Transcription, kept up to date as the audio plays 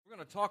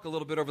want to talk a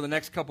little bit over the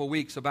next couple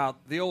weeks about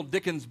the old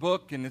Dickens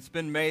book, and it's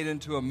been made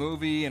into a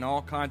movie and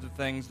all kinds of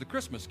things, The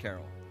Christmas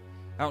Carol.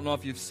 I don't know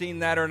if you've seen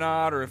that or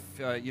not, or if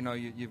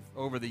you've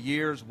over the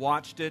years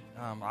watched it.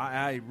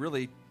 I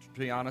really, to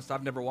be honest,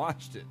 I've never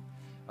watched it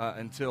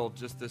until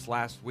just this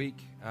last week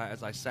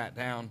as I sat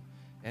down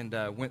and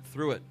went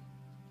through it.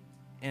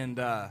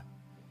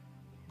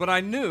 But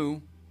I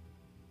knew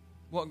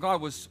what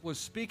God was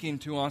speaking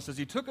to us as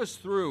He took us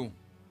through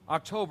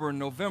October and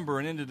November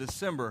and into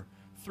December,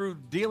 through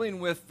dealing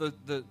with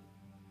the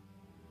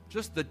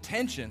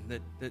tension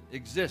that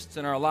exists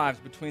in our lives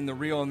between the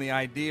real and the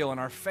ideal, and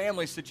our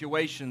family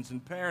situations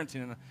and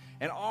parenting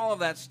and all of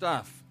that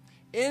stuff,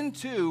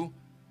 into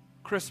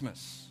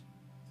Christmas,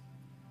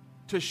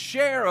 to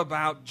share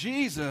about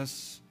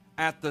Jesus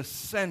at the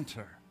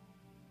center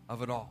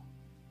of it all.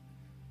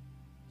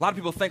 A lot of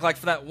people think like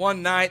for that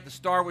one night the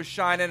star was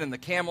shining and the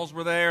camels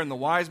were there and the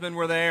wise men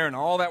were there and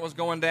all that was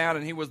going down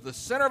and He was the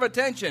center of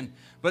attention.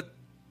 But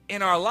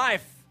in our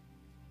life,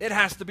 it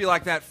has to be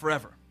like that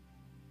forever.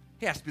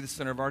 He has to be the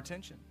center of our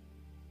attention.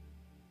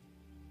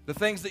 The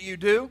things that you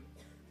do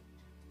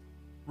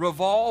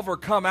revolve or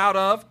come out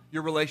of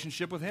your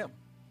relationship with Him.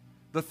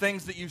 The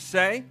things that you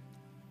say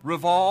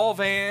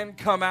revolve and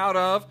come out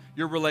of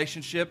your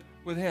relationship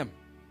with Him.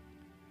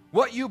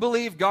 What you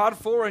believe God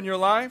for in your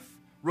life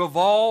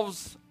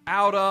revolves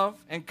out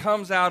of and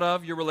comes out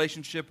of your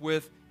relationship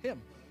with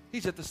Him.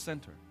 He's at the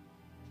center.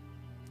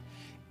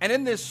 And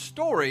in this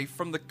story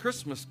from the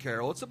Christmas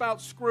Carol, it's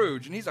about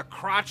Scrooge, and he's a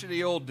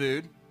crotchety old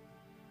dude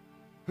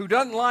who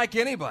doesn't like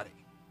anybody,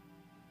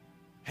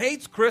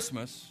 hates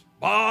Christmas,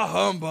 bah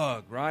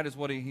humbug, right, is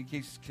what he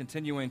keeps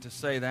continuing to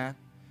say that.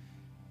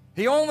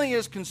 He only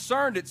is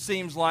concerned, it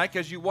seems like,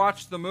 as you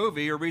watch the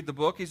movie or read the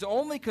book, he's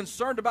only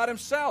concerned about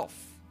himself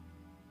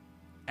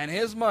and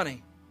his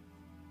money.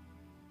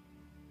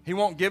 He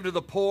won't give to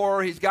the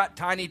poor. He's got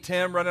Tiny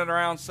Tim running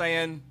around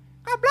saying,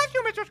 "God bless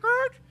you, Mr.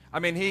 Scrooge." I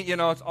mean,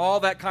 it's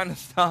all that kind of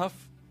stuff.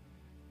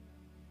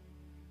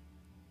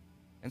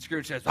 And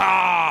Scrooge says,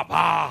 "Ah,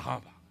 bah,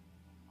 humbug."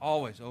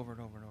 Always, over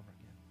and over and over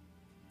again.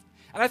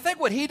 And I think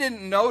what he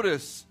didn't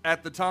notice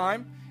at the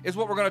time is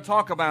what we're going to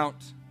talk about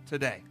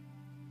today.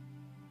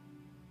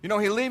 He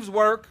leaves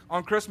work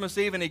on Christmas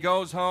Eve and he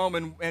goes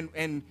home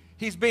and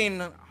he's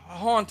being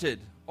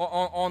haunted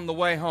on the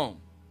way home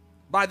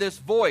by this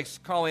voice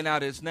calling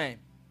out his name.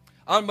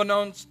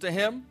 Unbeknownst to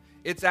him,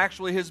 it's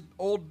actually his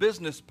old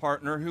business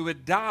partner who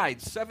had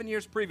died 7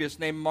 years previous,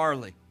 named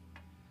Marley.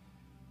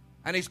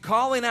 And he's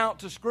calling out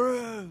to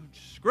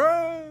Scrooge,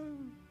 Scrooge,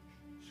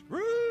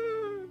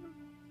 Scrooge.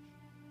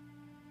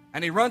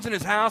 And he runs in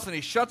his house and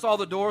he shuts all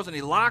the doors and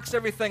he locks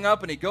everything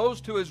up and he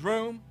goes to his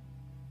room.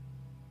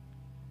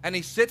 And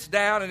he sits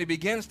down and he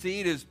begins to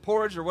eat his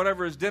porridge or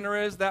whatever his dinner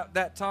is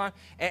that time.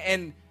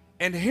 And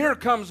here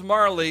comes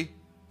Marley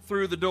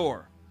through the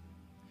door.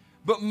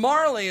 But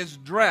Marley is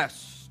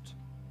dressed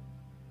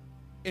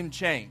in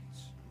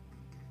chains.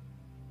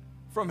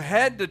 From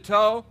head to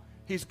toe,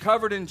 he's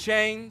covered in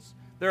chains.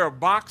 There are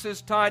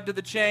boxes tied to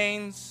the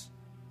chains.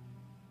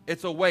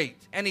 It's a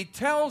weight. And he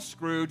tells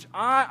Scrooge,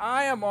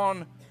 I am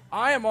on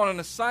an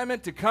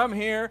assignment to come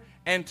here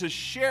and to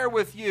share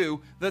with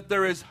you that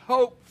there is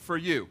hope for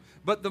you.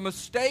 But the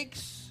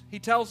mistakes, he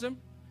tells him,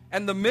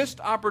 and the missed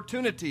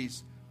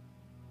opportunities,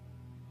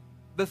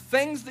 the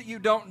things that you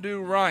don't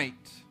do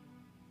right,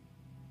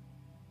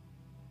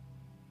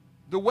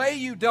 the way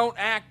you don't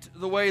act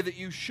the way that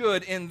you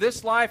should in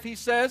this life, he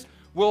says,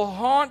 will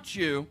haunt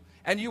you,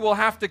 and you will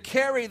have to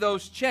carry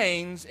those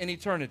chains in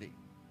eternity.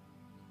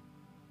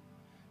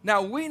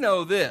 Now, we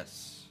know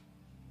this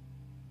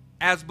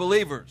as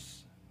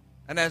believers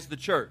and as the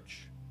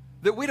church,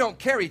 that we don't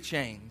carry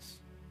chains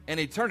in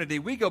eternity.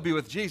 We go be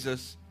with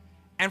Jesus,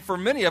 and for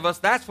many of us,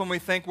 that's when we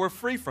think we're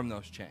free from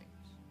those chains.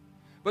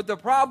 But the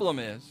problem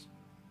is,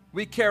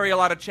 we carry a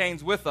lot of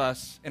chains with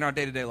us in our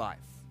day-to-day life.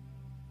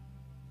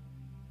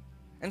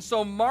 And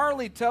so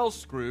Marley tells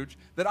Scrooge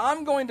that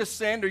I'm going to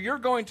send, or you're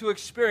going to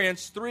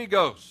experience, 3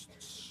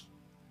 ghosts.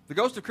 The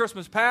ghost of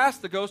Christmas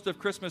past, the ghost of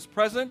Christmas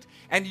present,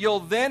 and you'll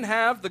then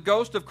have the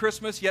ghost of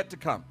Christmas yet to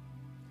come.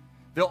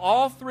 They'll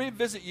all 3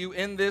 visit you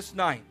in this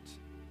night.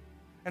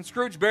 And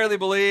Scrooge barely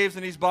believes,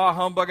 and he's bah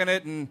humbugging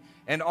it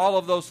and all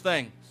of those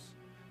things.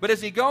 But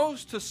as he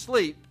goes to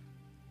sleep,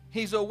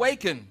 he's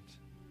awakened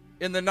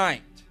in the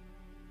night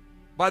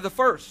by the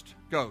first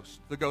ghost,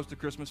 the ghost of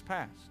Christmas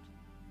past.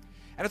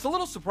 And it's a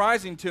little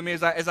surprising to me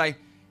as I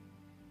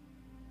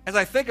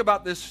think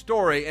about this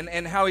story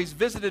and how he's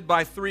visited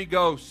by 3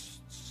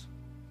 ghosts,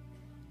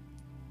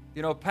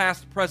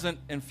 past, present,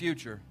 and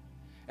future.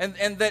 And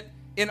that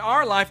in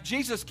our life,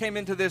 Jesus came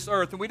into this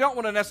earth, and we don't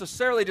want to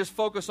necessarily just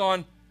focus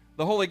on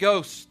the Holy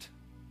Ghost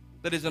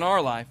that is in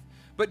our life.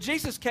 But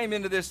Jesus came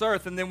into this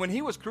earth, and then when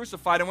He was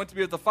crucified and went to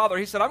be with the Father,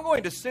 He said, I'm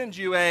going to send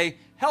you a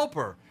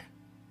helper,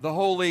 the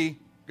Holy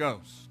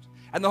Ghost.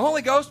 And the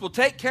Holy Ghost will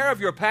take care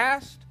of your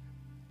past.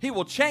 He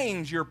will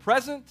change your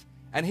present,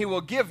 and He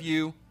will give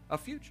you a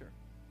future.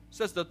 It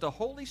says that the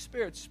Holy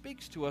Spirit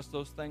speaks to us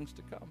those things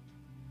to come.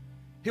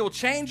 He will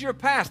change your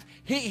past.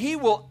 He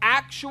will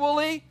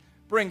actually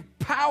bring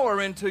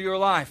power into your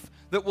life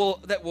that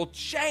will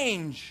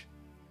change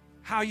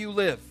how you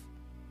live.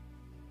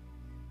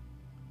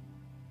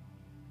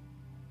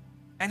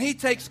 And he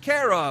takes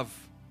care of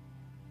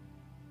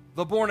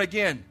the born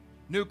again,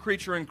 new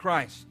creature in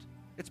Christ.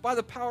 It's by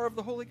the power of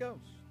the Holy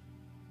Ghost.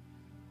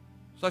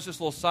 So that's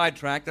just a little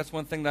sidetrack. That's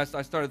one thing that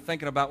I started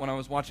thinking about when I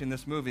was watching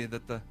this movie,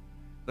 that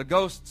the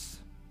ghosts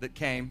that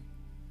came,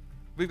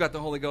 we've got the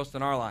Holy Ghost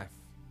in our life.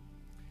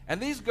 And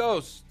these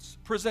ghosts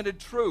presented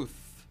truth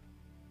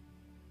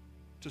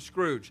to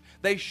Scrooge.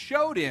 They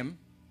showed him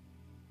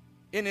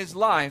in his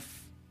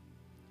life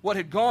what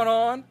had gone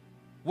on,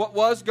 what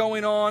was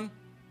going on,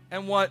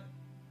 and what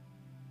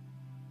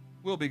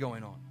will be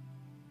going on.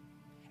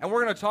 And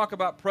we're going to talk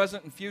about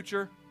present and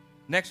future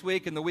next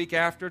week and the week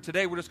after.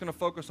 Today we're just going to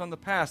focus on the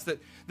past.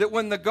 That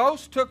when the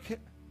ghosts took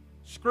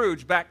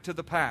Scrooge back to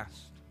the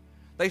past,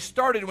 they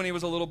started when he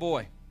was a little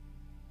boy.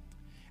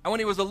 And when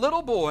he was a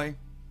little boy,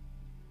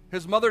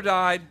 his mother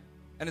died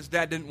and his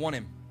dad didn't want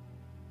him.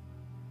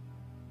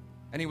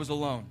 And he was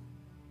alone.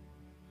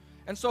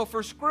 And so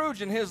for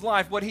Scrooge in his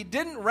life, what he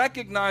didn't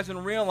recognize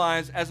and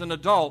realize as an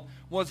adult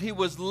was he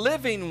was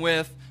living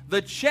with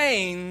the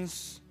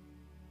chains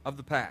of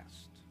the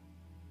past.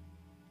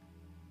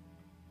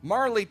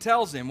 Marley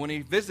tells him when he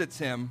visits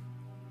him,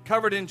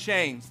 covered in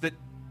chains, that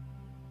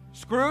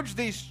Scrooge,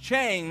 these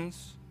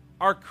chains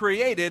are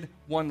created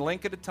one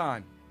link at a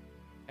time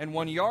and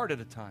 1 yard at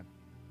a time.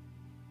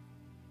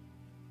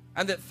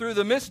 And that through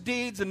the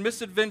misdeeds and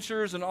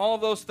misadventures and all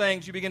of those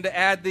things, you begin to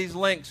add these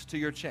links to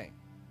your chain.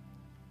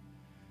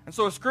 And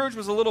so as Scrooge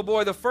was a little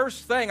boy, the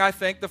first thing, I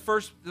think, the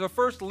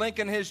first link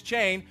in his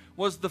chain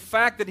was the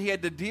fact that he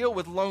had to deal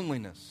with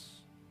loneliness.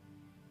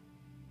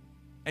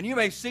 And you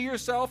may see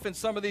yourself in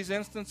some of these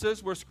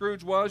instances where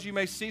Scrooge was. You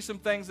may see some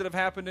things that have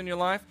happened in your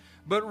life,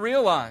 but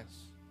realize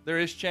there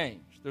is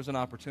change. There's an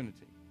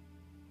opportunity.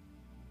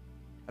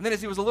 And then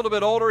as he was a little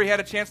bit older, he had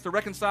a chance to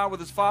reconcile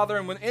with his father,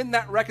 and when in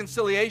that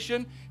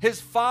reconciliation,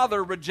 his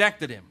father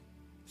rejected him.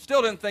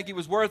 Still didn't think he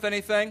was worth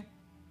anything,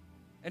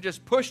 and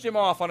just pushed him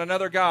off on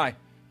another guy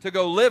to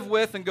go live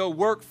with and go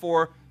work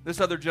for this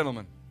other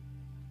gentleman.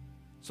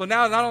 So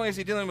now not only is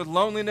he dealing with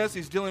loneliness,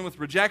 he's dealing with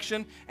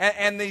rejection,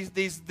 and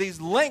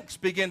these links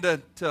begin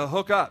to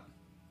hook up.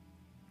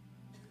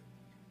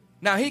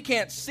 Now he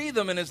can't see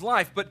them in his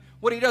life, but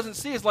what he doesn't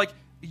see is like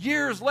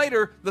years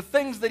later, the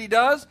things that he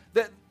does,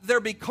 that they're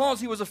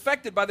because he was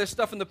affected by this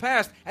stuff in the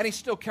past, and he's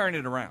still carrying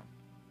it around.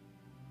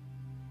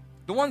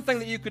 The one thing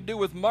that you could do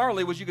with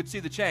Marley was you could see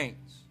the chains.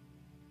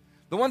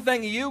 The one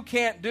thing you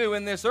can't do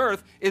in this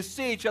earth is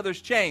see each other's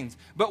chains.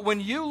 But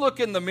when you look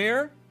in the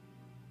mirror,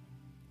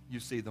 you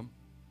see them.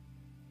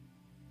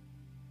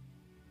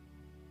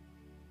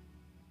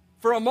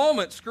 For a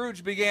moment,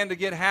 Scrooge began to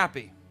get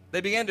happy.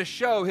 They began to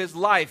show his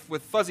life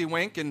with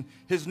Fuzzywink and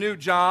his new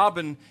job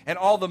and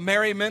all the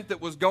merriment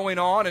that was going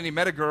on, and he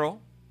met a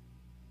girl.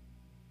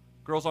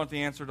 Girls aren't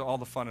the answer to all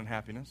the fun and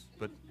happiness,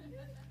 but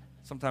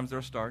sometimes they're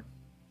a start.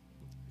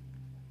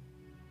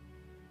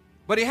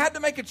 But he had to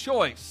make a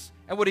choice.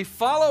 And would he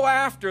follow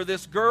after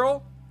this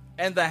girl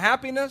and the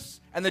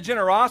happiness and the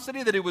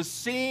generosity that he was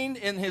seeing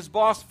in his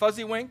boss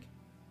Fuzzywink?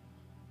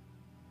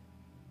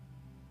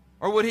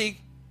 Or would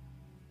he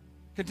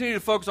continue to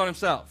focus on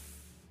himself?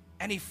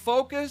 And he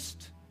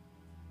focused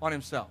on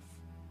himself.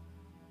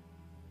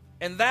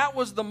 And that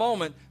was the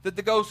moment that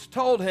the ghost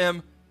told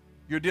him,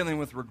 you're dealing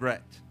with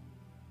regret.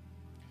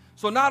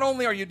 So not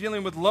only are you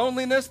dealing with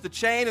loneliness, the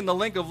chain and the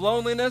link of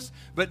loneliness,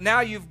 but now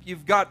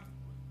you've got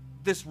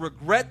this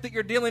regret that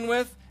you're dealing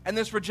with and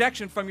this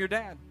rejection from your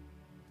dad.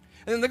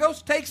 And then the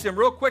ghost takes him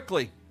real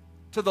quickly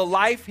to the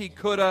life he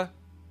could have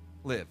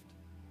lived.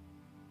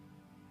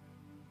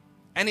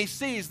 And he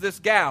sees this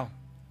gal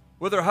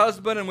with her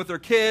husband and with her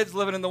kids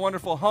living in the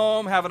wonderful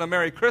home, having a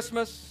Merry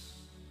Christmas.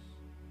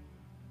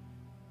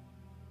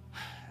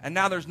 And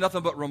now there's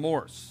nothing but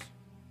remorse.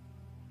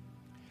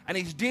 And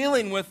he's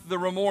dealing with the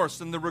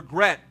remorse and the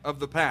regret of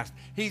the past.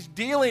 He's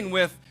dealing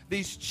with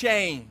these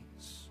chains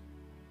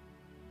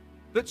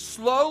that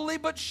slowly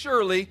but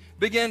surely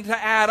begin to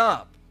add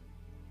up.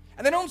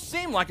 And they don't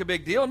seem like a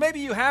big deal.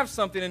 Maybe you have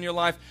something in your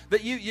life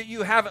that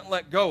you haven't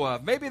let go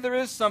of. Maybe there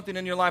is something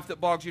in your life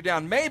that bogs you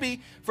down. Maybe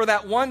for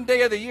that one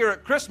day of the year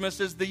at Christmas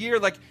is the year,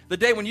 like the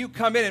day when you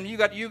come in and you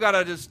got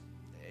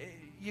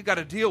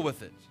to deal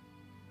with it.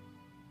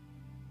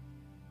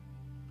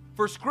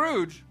 For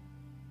Scrooge,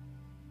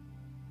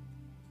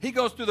 he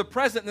goes through the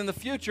present and then the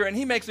future, and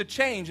he makes a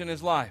change in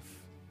his life.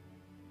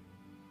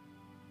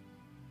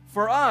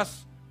 For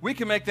us, we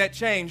can make that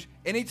change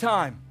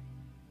anytime.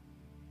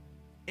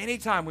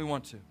 Anytime we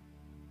want to.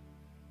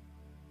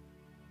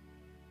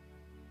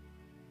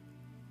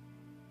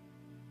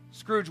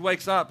 Scrooge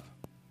wakes up,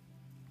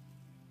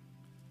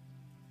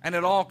 and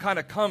it all kind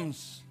of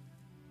comes.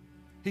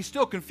 He's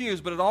still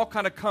confused, but it all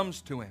kind of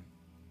comes to him.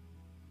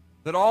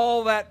 That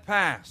all that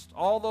past,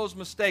 all those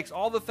mistakes,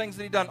 all the things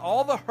that he'd done,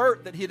 all the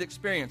hurt that he'd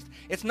experienced,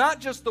 it's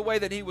not just the way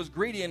that he was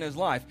greedy in his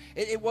life.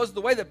 It was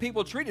the way that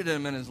people treated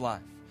him in his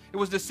life. It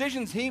was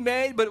decisions he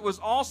made, but it was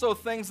also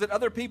things that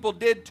other people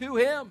did to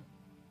him.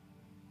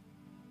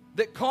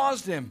 that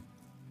caused him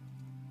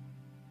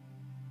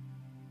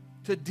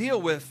to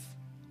deal with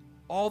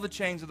all the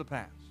chains of the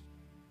past.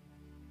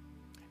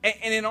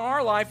 And in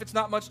our life, it's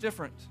not much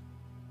different.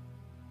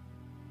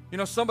 You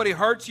know, somebody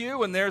hurts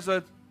you and there's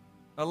a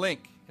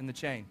link in the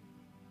chain.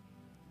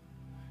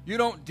 You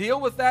don't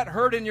deal with that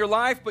hurt in your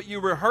life, but you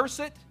rehearse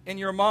it in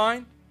your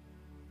mind.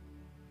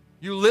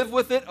 You live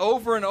with it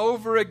over and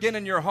over again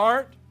in your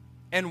heart,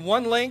 and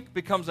one link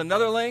becomes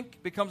another link,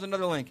 becomes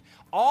another link.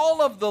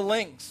 All of the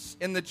links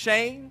in the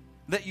chain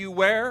that you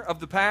wear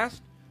of the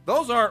past,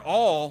 those aren't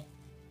all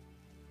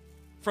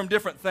from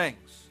different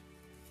things.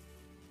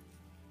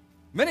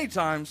 Many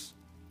times,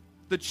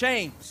 the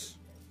chains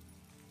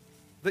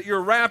that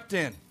you're wrapped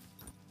in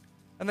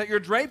and that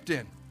you're draped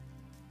in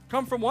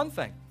come from one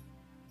thing,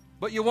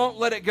 but you won't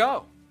let it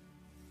go.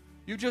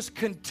 You just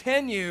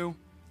continue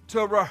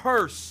to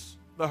rehearse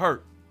the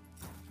hurt.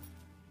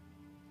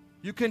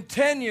 You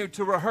continue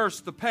to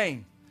rehearse the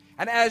pain.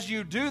 And as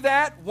you do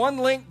that, one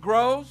link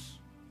grows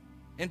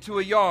into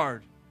a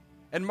yard.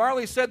 And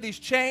Marley said these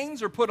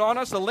chains are put on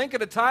us a link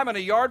at a time and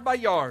a yard by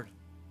yard.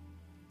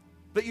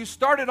 That you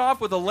started off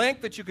with a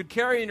link that you could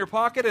carry in your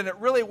pocket and it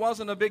really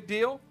wasn't a big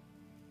deal.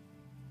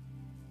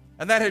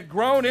 And that had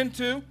grown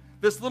into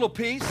this little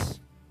piece.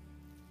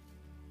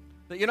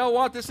 That, you know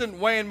what, this isn't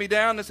weighing me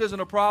down, this isn't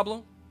a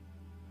problem.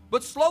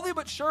 But slowly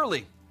but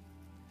surely,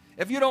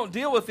 if you don't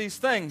deal with these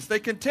things, they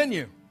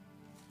continue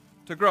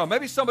to grow.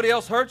 Maybe somebody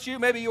else hurts you.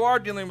 Maybe you are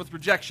dealing with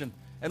rejection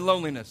and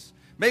loneliness.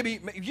 Maybe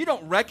you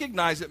don't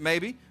recognize it,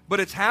 maybe, but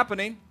it's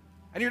happening,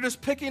 and you're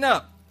just picking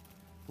up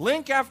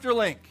link after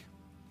link,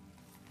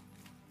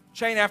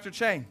 chain after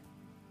chain.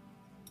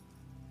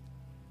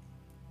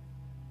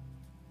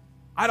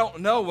 I don't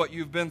know what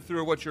you've been through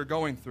or what you're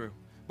going through,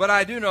 but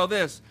I do know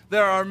this.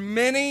 There are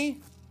many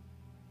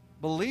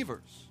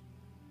believers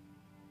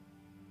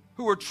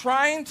who are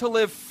trying to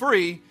live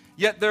free,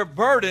 yet they're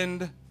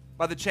burdened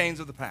by the chains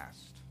of the past.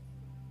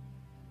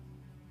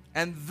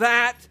 And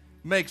that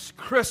makes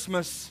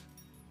Christmas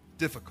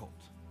difficult.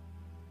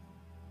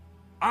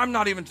 I'm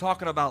not even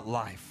talking about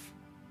life.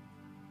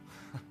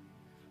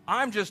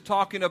 I'm just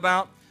talking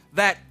about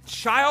that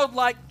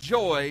childlike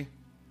joy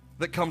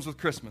that comes with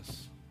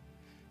Christmas.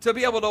 To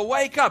be able to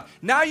wake up.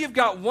 Now you've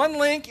got one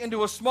link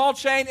into a small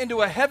chain,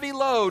 into a heavy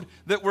load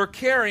that we're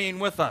carrying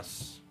with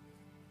us.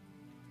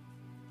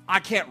 I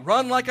can't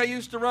run like I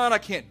used to run. I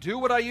can't do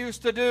what I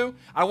used to do.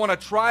 I want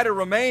to try to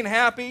remain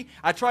happy.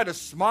 I try to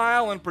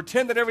smile and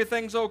pretend that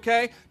everything's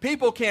okay.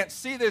 People can't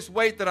see this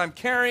weight that I'm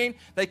carrying.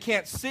 They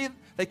can't see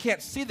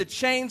the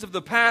chains of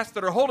the past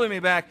that are holding me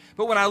back.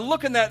 But when I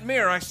look in that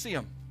mirror, I see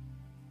them.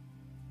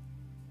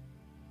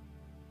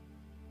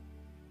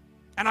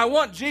 And I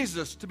want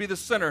Jesus to be the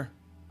center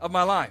of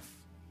my life.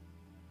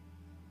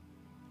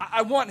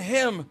 I want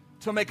Him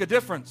to make a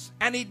difference.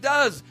 And He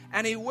does,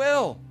 and He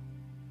will.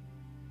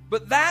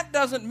 But that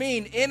doesn't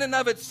mean in and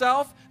of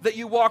itself that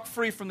you walk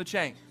free from the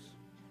chains.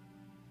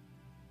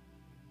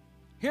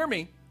 Hear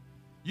me.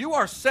 You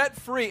are set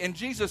free, and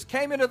Jesus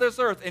came into this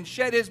earth and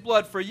shed His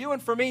blood for you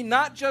and for me,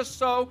 not just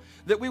so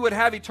that we would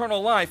have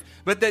eternal life,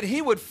 but that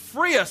He would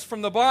free us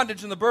from the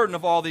bondage and the burden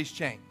of all these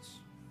chains.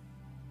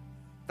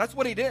 That's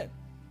what He did.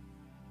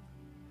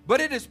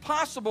 But it is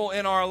possible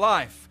in our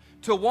life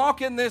to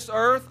walk in this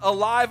earth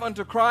alive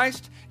unto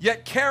Christ,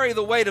 yet carry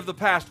the weight of the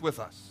past with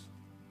us.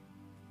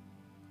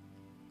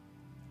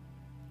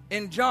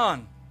 In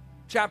John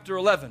chapter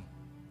 11,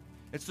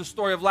 it's the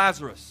story of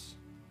Lazarus.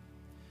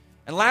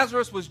 And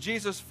Lazarus was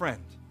Jesus'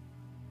 friend.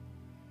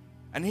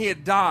 And he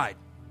had died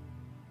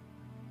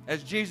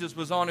as Jesus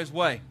was on his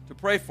way to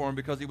pray for him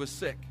because he was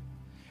sick.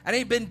 And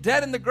he'd been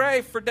dead in the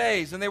grave for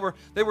days. And they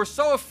were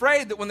so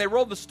afraid that when they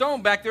rolled the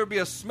stone back, there would be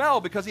a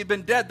smell because he'd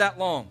been dead that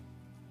long.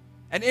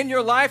 And in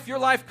your life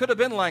could have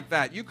been like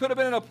that. You could have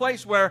been in a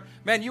place where,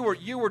 man, you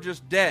were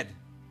just dead.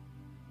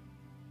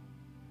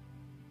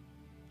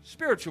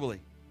 Spiritually,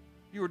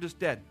 you were just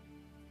dead.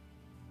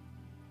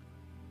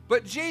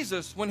 But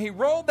Jesus, when He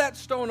rolled that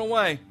stone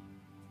away,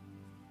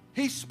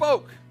 He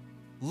spoke,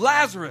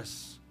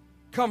 "Lazarus,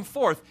 come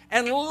forth."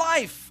 And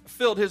life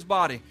filled His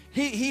body.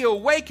 He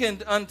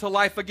awakened unto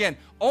life again.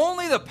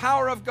 Only the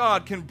power of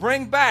God can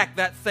bring back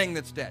that thing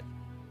that's dead.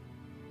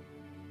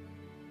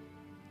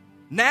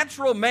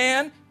 Natural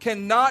man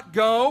cannot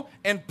go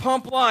and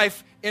pump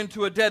life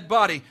into a dead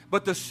body,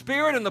 but the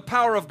Spirit and the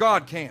power of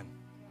God can.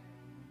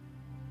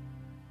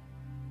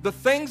 The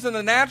things in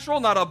the natural,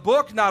 not a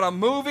book, not a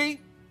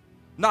movie,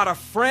 not a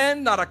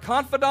friend, not a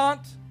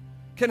confidant,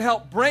 can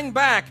help bring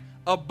back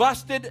a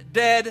busted,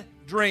 dead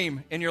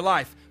dream in your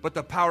life. But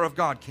the power of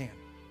God can.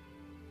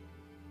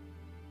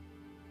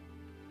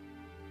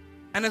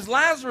 And as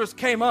Lazarus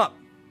came up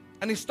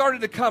and he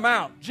started to come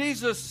out,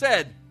 Jesus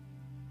said,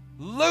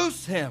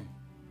 "Loose him."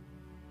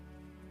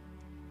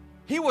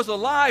 He was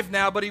alive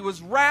now, but he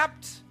was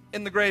wrapped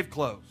in the grave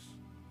clothes.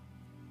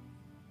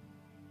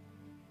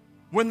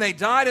 When they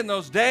died in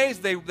those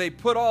days, they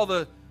put all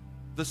the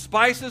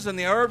spices and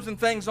the herbs and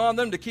things on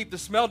them to keep the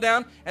smell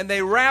down, and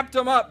they wrapped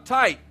them up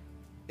tight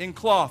in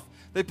cloth.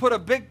 They put a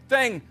big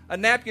thing, a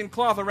napkin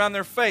cloth around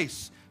their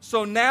face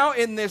So now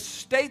in this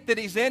state that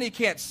he's in, he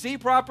can't see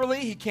properly,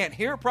 he can't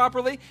hear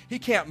properly, he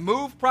can't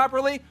move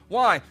properly.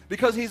 Why?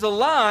 Because he's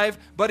alive,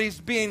 but he's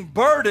being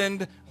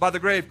burdened by the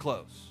grave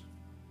clothes,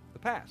 the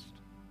past.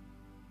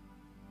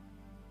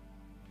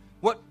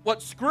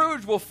 What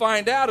Scrooge will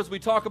find out as we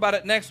talk about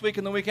it next week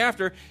and the week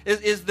after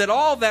is that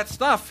all that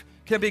stuff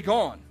can be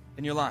gone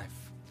in your life.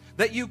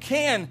 That you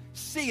can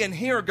see and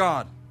hear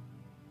God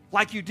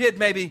like you did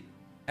maybe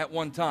at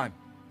one time.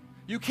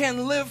 You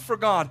can live for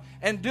God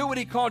and do what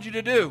he called you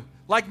to do.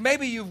 Like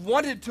maybe you've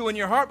wanted to in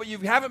your heart, but you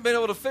haven't been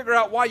able to figure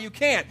out why you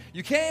can't.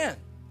 You can.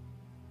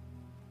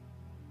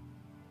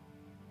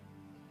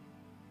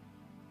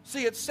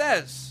 See, it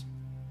says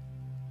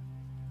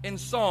in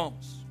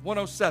Psalms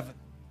 107,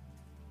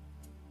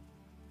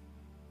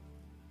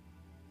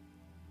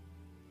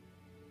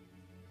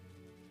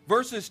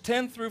 verses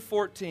 10 through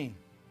 14,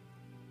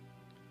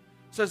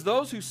 it says,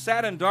 those who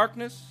sat in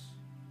darkness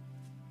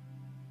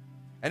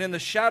and in the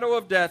shadow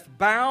of death,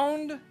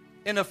 bound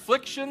in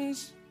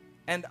afflictions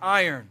and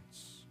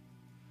irons.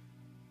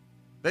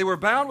 They were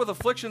bound with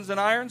afflictions and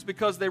irons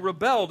because they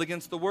rebelled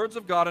against the words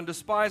of God and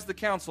despised the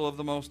counsel of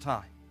the Most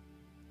High.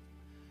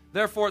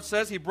 Therefore it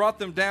says, he brought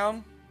them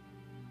down,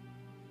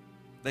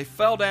 they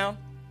fell down,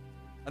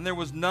 and there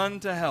was none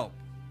to help.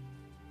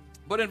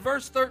 But in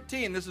verse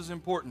 13, this is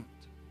important.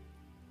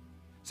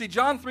 See,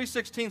 John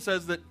 3:16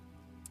 says that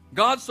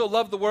God so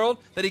loved the world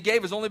that he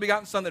gave his only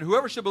begotten Son, that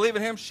whoever should believe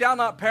in him shall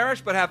not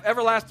perish but have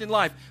everlasting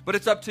life. But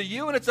it's up to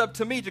you and it's up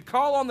to me to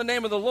call on the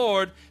name of the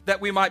Lord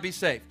that we might be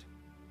saved.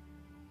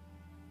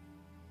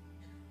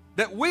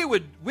 That we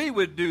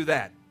would do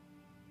that.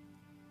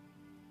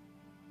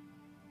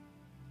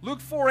 Luke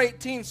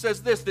 4:18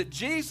 says this, that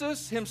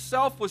Jesus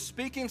himself was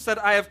speaking, said,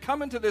 I have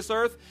come into this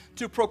earth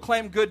to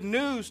proclaim good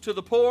news to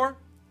the poor,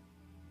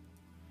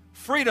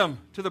 freedom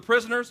to the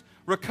prisoners,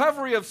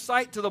 recovery of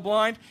sight to the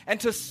blind, and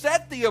to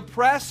set the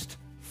oppressed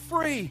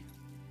free.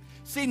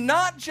 See,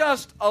 not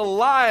just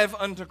alive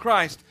unto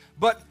Christ,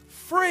 but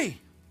free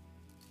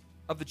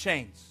of the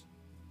chains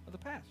of the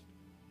past.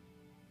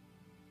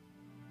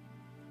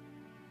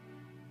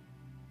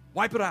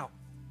 Wipe it out.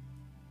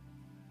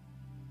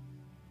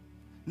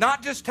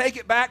 Not just take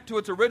it back to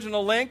its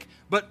original link,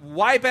 but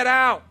wipe it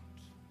out.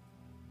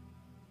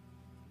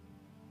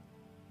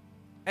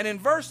 And in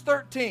verse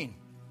 13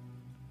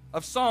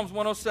 of Psalms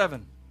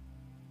 107,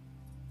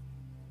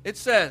 it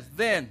says,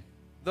 then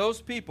those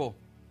people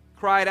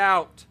cried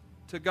out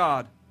to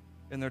God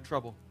in their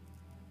trouble,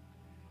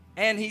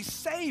 and he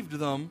saved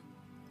them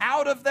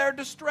out of their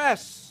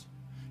distress.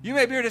 You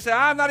may be here to say,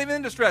 I'm not even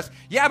in distress.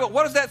 Yeah, but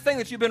what is that thing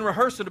that you've been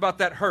rehearsing about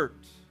that hurt?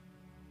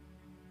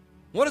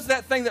 What is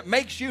that thing that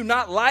makes you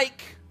not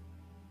like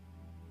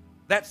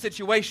that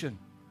situation,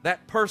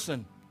 that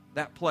person,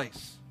 that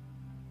place?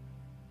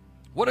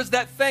 What is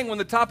that thing when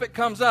the topic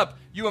comes up,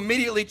 you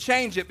immediately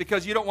change it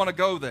because you don't want to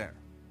go there?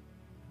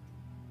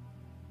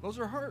 Those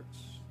are hurts.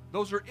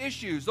 Those are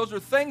issues. Those are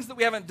things that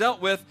we haven't dealt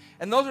with,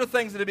 and those are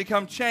things that have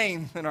become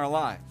chains in our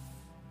life.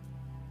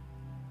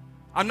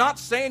 I'm not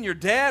saying you're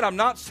dead. I'm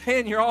not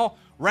saying you're all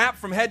wrapped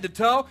from head to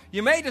toe.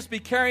 You may just be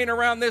carrying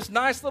around this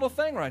nice little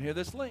thing right here,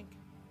 this link.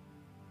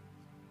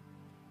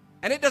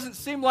 And it doesn't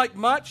seem like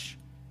much,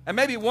 and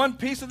maybe one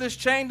piece of this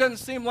chain doesn't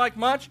seem like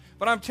much,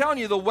 but I'm telling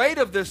you, the weight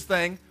of this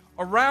thing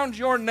around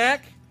your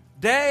neck,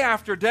 day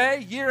after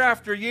day, year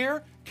after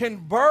year, can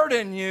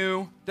burden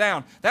you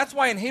down. That's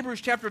why in Hebrews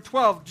chapter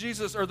 12,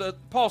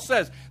 Paul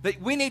says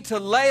that we need to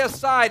lay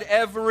aside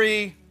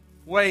every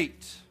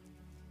weight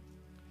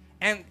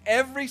and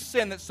every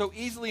sin that so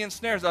easily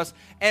ensnares us,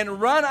 and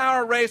run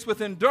our race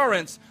with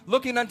endurance,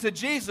 looking unto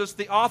Jesus,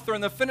 the author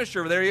and the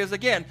finisher. There he is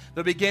again,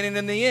 the beginning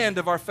and the end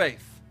of our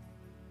faith.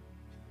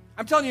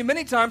 I'm telling you,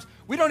 many times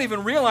we don't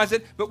even realize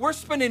it, but we're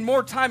spending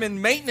more time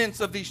in maintenance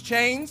of these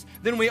chains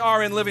than we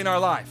are in living our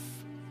life.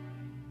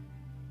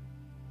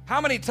 How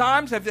many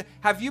times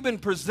have you been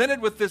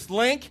presented with this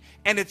link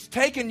and it's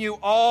taken you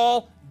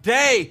all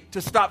day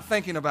to stop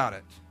thinking about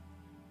it?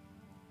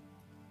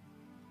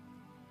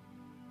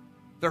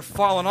 They're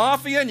falling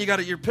off of you and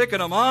you're picking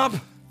them up,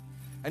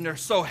 and they're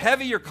so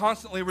heavy you're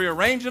constantly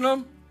rearranging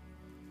them.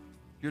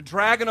 You're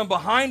dragging them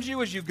behind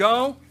you as you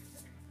go.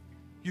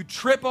 You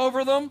trip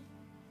over them.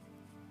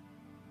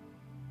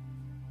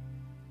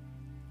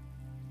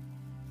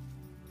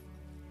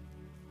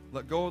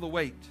 Let go of the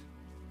weight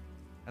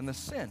and the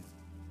sin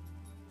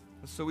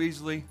that so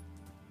easily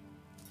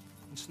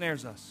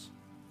ensnares us.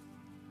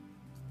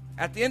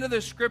 At the end of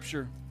this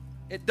scripture,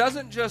 it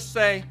doesn't just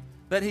say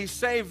that he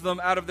saved them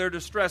out of their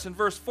distress. In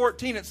verse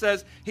 14 it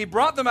says, he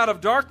brought them out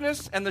of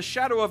darkness and the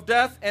shadow of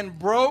death and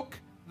broke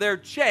their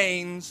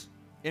chains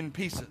in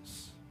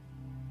pieces.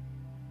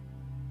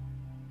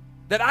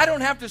 That I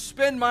don't have to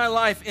spend my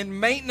life in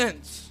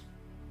maintenance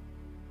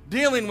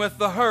dealing with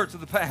the hurts of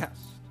the past.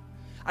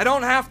 I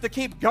don't have to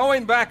keep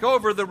going back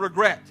over the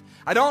regret.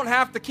 I don't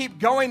have to keep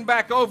going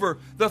back over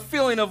the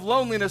feeling of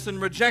loneliness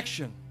and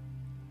rejection.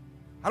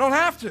 I don't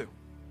have to.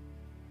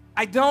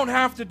 I don't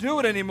have to do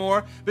it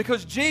anymore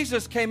because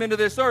Jesus came into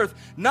this earth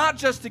not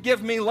just to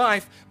give me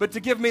life, but to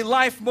give me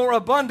life more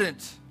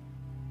abundant.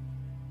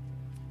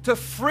 to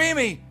free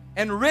me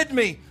and rid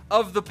me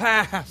of the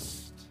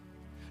past.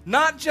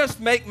 Not just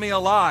make me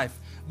alive,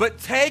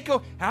 but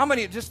how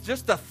many,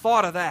 just the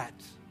thought of that.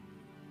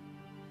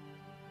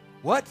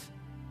 What?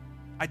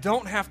 I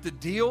don't have to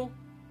deal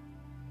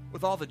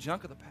with all the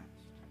junk of the past.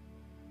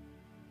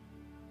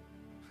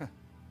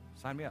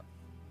 Sign me up.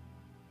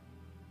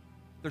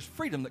 There's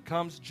freedom that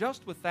comes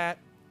just with that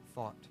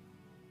thought.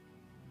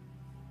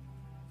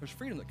 There's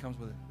freedom that comes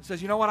with it. It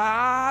says, you know what,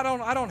 I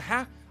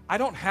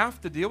don't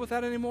have to deal with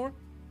that anymore.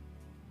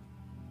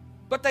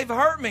 But they've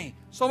hurt me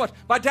so much.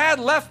 My dad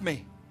left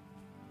me.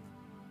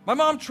 My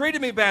mom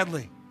treated me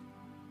badly.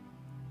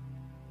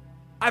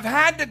 I've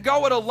had to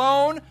go it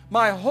alone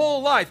my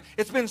whole life.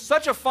 It's been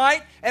such a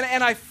fight,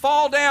 and I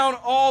fall down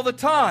all the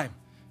time.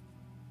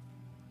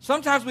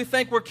 Sometimes we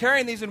think we're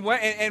carrying these and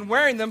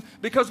wearing them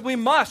because we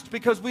must,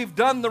 because we've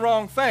done the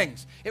wrong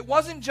things. It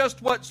wasn't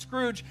just what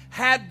Scrooge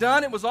had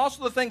done, it was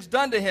also the things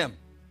done to him.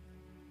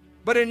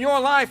 But in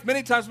your life,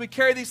 many times we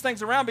carry these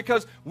things around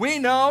because we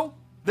know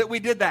that we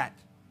did that.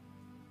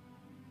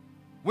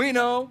 We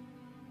know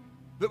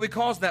that we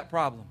caused that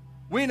problem.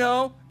 We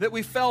know that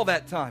we fell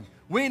that time.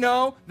 We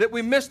know that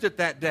we missed it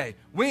that day.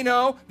 We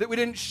know that we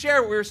didn't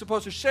share what we were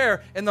supposed to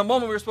share in the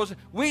moment we were supposed to.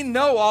 We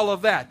know all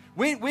of that.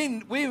 We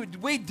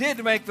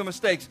did make the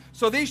mistakes.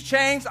 So these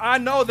chains, I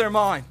know they're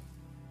mine.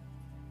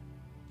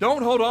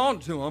 Don't hold on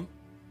to them.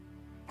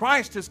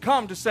 Christ has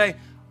come to say,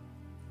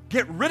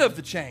 get rid of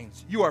the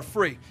chains. You are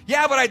free.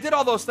 Yeah, but I did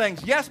all those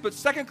things. Yes, but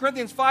 2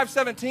 Corinthians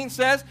 5:17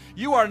 says,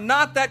 you are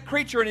not that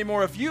creature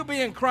anymore. If you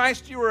be in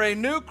Christ, you are a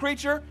new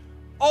creature.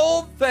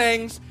 Old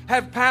things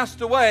have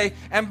passed away,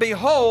 and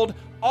behold,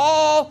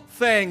 all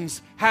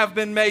things have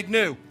been made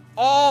new.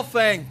 All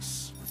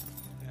things.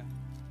 Yeah.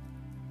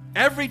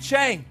 Every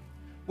chain,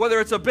 whether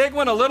it's a big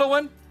one, a little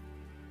one,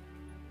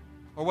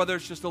 or whether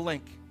it's just a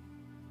link.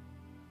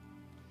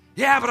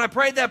 Yeah, but I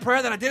prayed that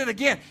prayer, then I did it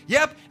again.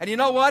 Yep, and you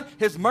know what?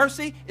 His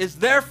mercy is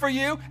there for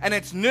you, and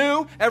it's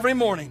new every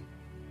morning.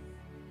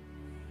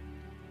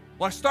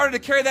 Well, I started to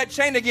carry that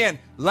chain again.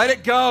 Let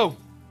it go.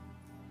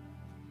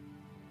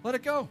 Let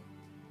it go.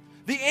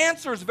 The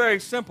answer is very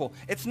simple.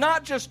 It's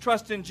not just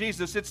trust in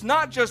Jesus. It's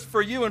not just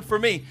for you and for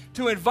me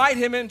to invite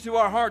him into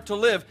our heart to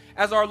live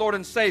as our Lord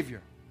and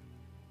Savior.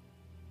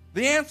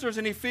 The answer is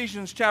in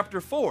Ephesians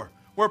chapter 4,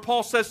 where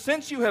Paul says,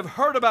 since you have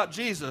heard about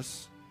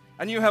Jesus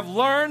and you have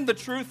learned the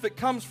truth that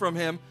comes from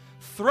him,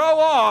 throw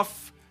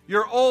off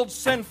your old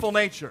sinful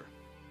nature.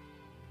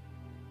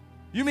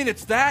 You mean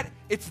it's that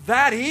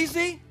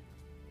easy?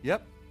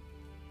 Yep.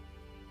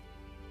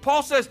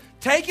 Paul says,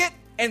 take it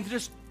and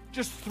just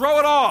throw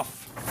it off.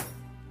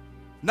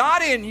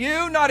 Not in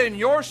you, not in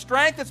your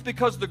strength. It's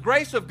because the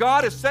grace of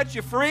God has set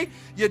you free.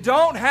 You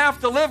don't have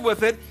to live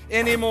with it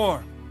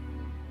anymore.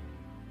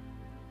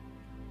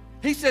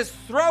 He says,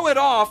 throw it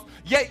off,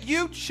 yet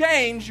you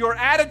change your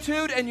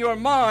attitude and your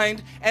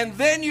mind, and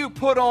then you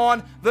put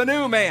on the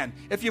new man.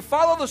 If you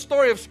follow the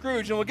story of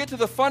Scrooge, and we'll get to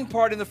the fun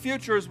part in the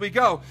future as we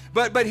go,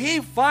 but he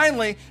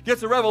finally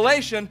gets a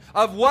revelation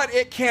of what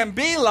it can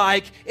be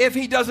like if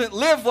he doesn't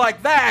live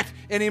like that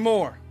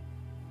anymore.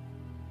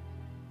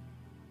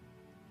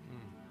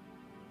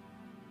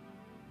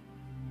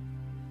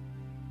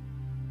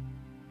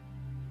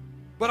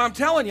 But I'm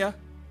telling you,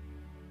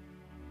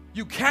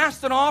 you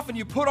cast it off and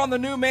you put on the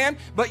new man,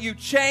 but you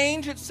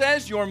change, it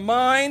says, your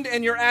mind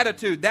and your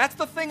attitude. That's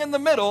the thing in the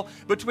middle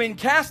between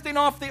casting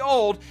off the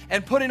old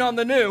and putting on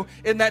the new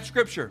in that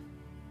scripture.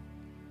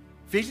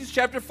 Ephesians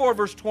chapter 4,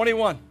 verse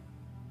 21.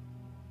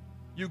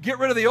 You get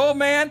rid of the old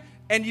man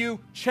and you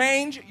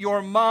change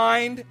your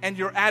mind and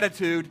your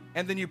attitude,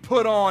 and then you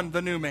put on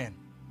the new man.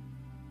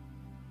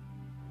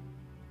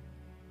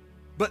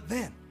 But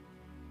then,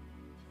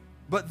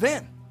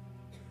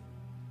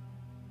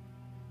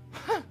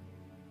 I'm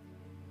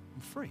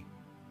free.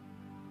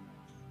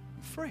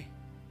 I'm free.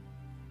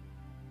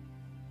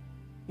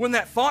 When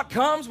that thought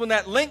comes, when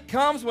that link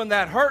comes, when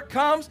that hurt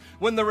comes,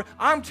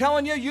 I'm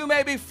telling you, you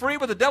may be free,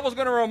 but the devil's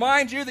going to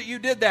remind you that you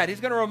did that. He's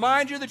going to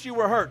remind you that you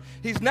were hurt.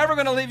 He's never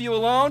going to leave you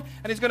alone,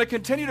 and he's going to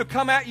continue to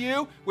come at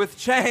you with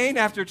chain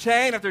after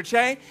chain after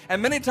chain,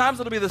 and many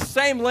times it'll be the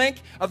same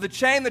link of the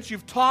chain that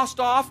you've tossed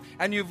off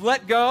and you've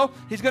let go.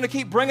 He's going to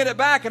keep bringing it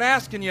back and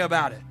asking you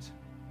about it.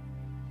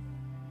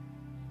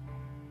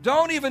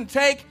 Don't even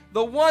take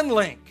the one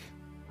link.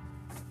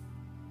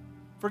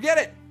 Forget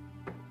it.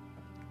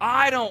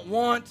 I don't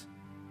want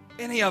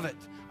any of it.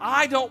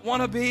 I don't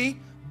want to be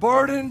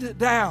burdened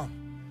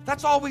down.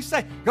 That's all we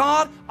say.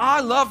 God,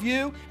 I love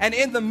you, and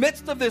in the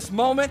midst of this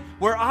moment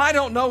where I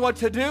don't know what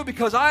to do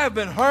because I have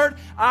been hurt,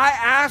 I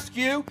ask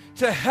you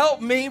to help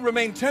me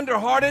remain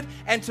tenderhearted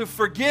and to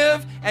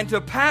forgive and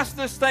to pass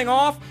this thing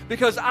off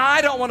because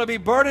I don't want to be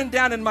burdened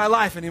down in my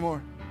life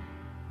anymore.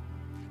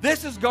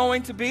 This is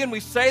going to be, and we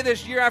say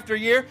this year after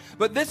year,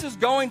 but this is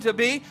going to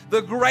be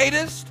the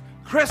greatest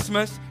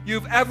Christmas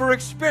you've ever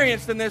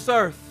experienced in this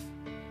earth.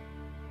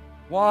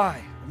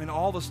 Why? I mean,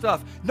 all the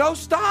stuff. No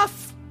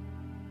stuff.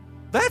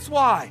 That's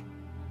why.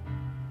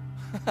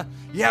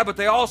 Yeah, but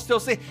they all still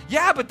say,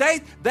 yeah, but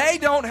they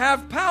don't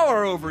have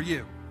power over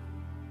you.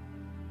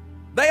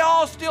 They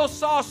all still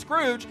saw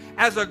Scrooge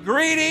as a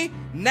greedy,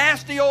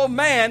 nasty old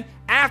man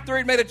after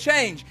he'd made a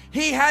change.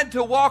 He had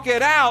to walk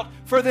it out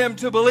for them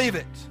to believe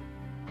it.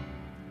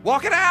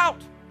 Walk it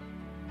out.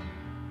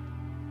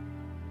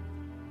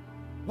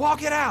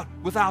 Walk it out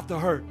without the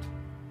hurt.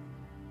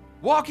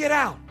 Walk it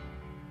out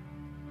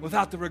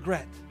without the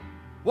regret.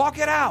 Walk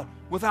it out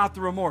without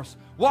the remorse.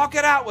 Walk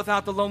it out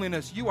without the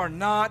loneliness. You are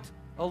not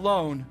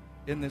alone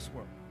in this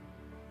world.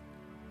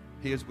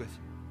 He is with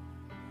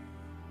you.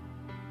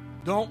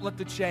 Don't let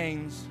the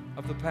chains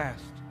of the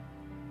past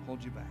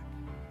hold you back.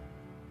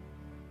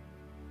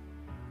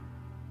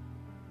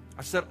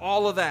 I said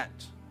all of that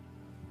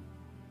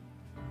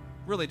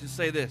really to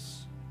say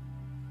this.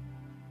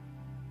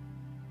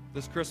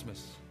 This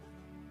Christmas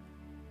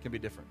can be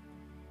different.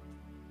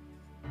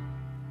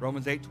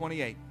 Romans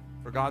 8:28.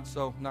 For God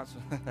so, not so,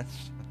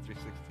 that's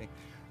 3:16.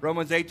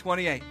 Romans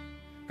 8:28.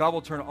 God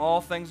will turn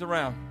all things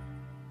around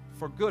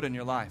for good in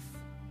your life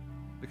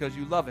because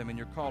you love Him and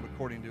you're called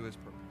according to His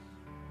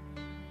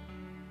purpose.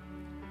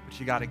 But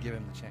you got to give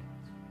Him the chance.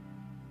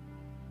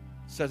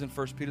 It says in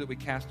 1 Peter that we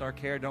cast our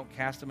care. Don't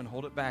cast them and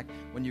hold it back.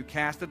 When you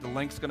cast it, the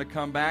link's going to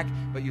come back,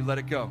 but you let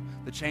it go.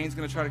 The chain's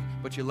going to try to,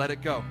 but you let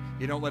it go.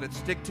 You don't let it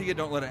stick to you.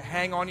 Don't let it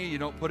hang on you. You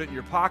don't put it in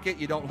your pocket.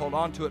 You don't hold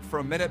on to it for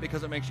a minute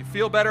because it makes you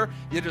feel better.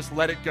 You just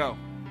let it go.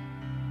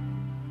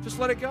 Just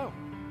let it go.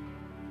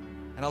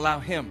 And allow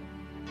Him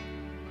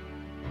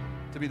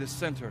to be the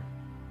center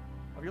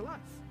of your life.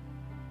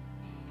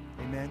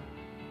 Amen.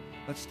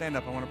 Let's stand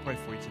up. I want to pray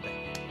for you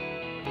today.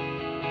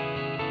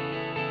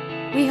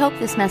 We hope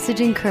this message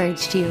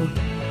encouraged you.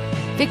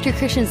 Victory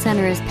Christian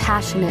Center is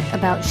passionate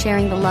about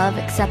sharing the love,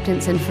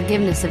 acceptance, and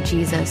forgiveness of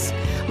Jesus.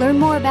 Learn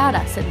more about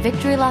us at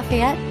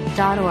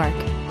victorylafayette.org.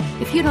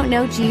 If you don't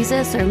know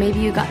Jesus, or maybe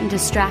you've gotten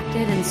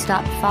distracted and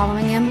stopped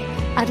following Him,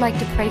 I'd like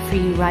to pray for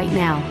you right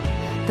now.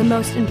 The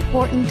most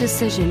important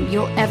decision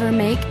you'll ever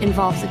make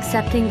involves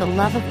accepting the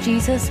love of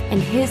Jesus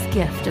and His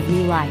gift of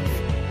new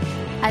life.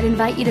 I'd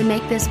invite you to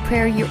make this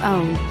prayer your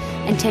own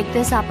and take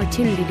this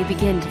opportunity to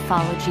begin to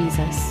follow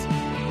Jesus.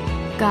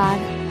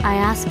 God, I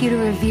ask you to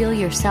reveal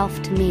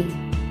yourself to me.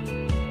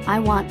 I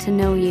want to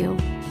know you.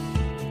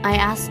 I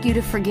ask you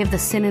to forgive the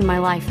sin in my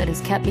life that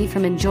has kept me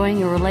from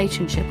enjoying a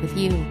relationship with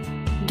you.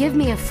 Give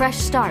me a fresh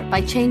start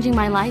by changing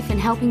my life and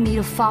helping me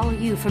to follow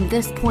you from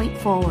this point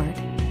forward.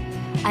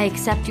 I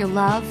accept your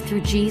love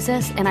through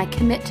Jesus, and I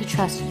commit to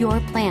trust your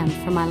plan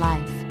for my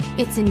life.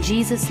 It's in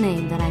Jesus'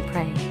 name that I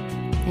pray.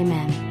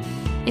 Amen.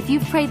 If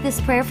you've prayed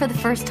this prayer for the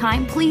first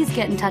time, please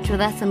get in touch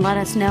with us and let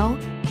us know.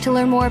 To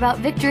learn more about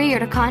Victory or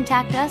to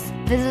contact us,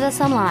 visit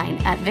us online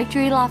at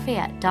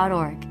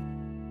victorylafayette.org.